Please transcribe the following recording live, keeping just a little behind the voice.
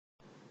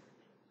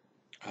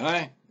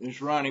Hi, this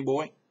is Ronnie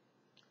Boy.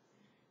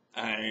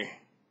 I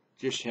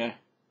just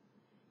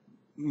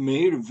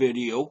made a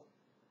video,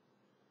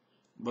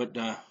 but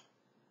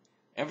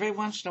every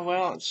once in a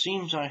while it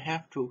seems I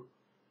have to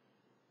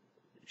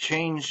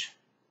change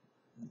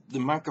the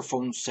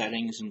microphone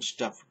settings and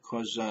stuff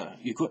because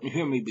you couldn't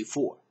hear me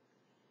before.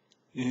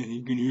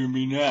 You can hear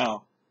me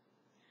now.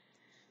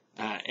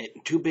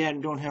 Too bad I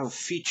don't have a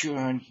feature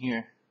on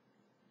here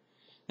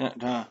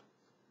that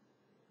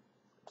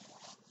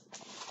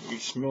you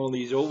smell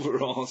these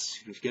overalls.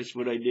 Guess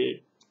what I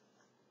did?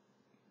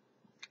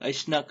 I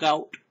snuck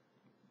out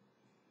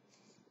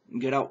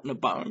and get out in the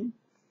barn,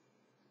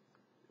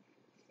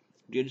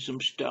 did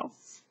some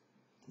stuff.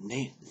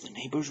 The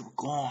neighbors were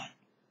gone.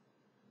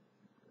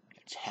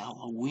 It's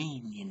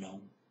Halloween, you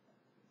know.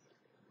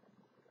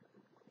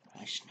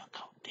 I snuck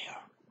out there,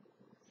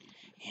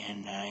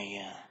 and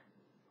I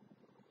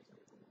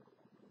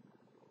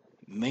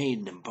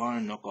made the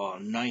barn look all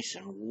nice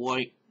and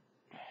white.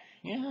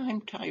 Yeah, I'm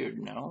tired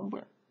now,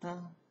 but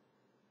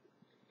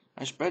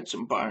I spread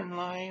some barn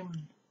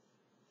lime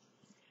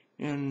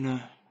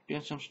and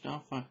did some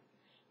stuff. I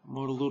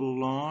mowed a little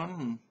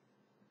lawn, and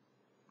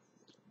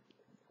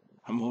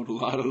I mowed a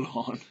lot of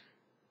lawn.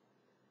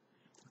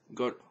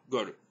 Got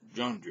it,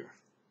 John Deere.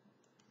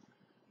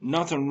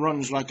 Nothing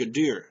runs like a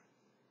deer,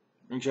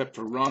 except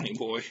for Ronnie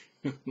Boy.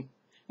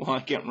 Well,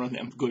 I can't run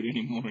that good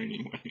anymore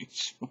anyway.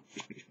 So.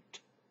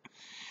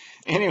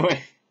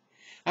 Anyway,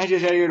 I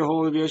just had to get a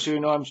hold of you so you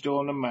know I'm still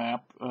on the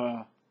map.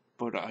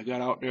 But I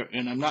got out there,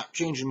 and I'm not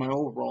changing my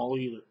overall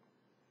either.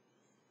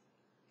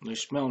 They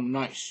smell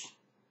nice.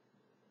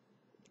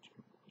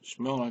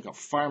 Smell like a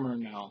farmer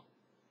now.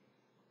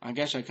 I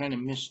guess I kind of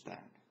missed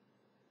that.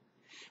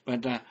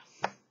 But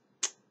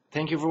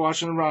thank you for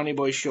watching the Ronnie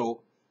Boy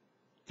Show.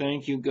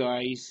 Thank you,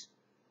 guys.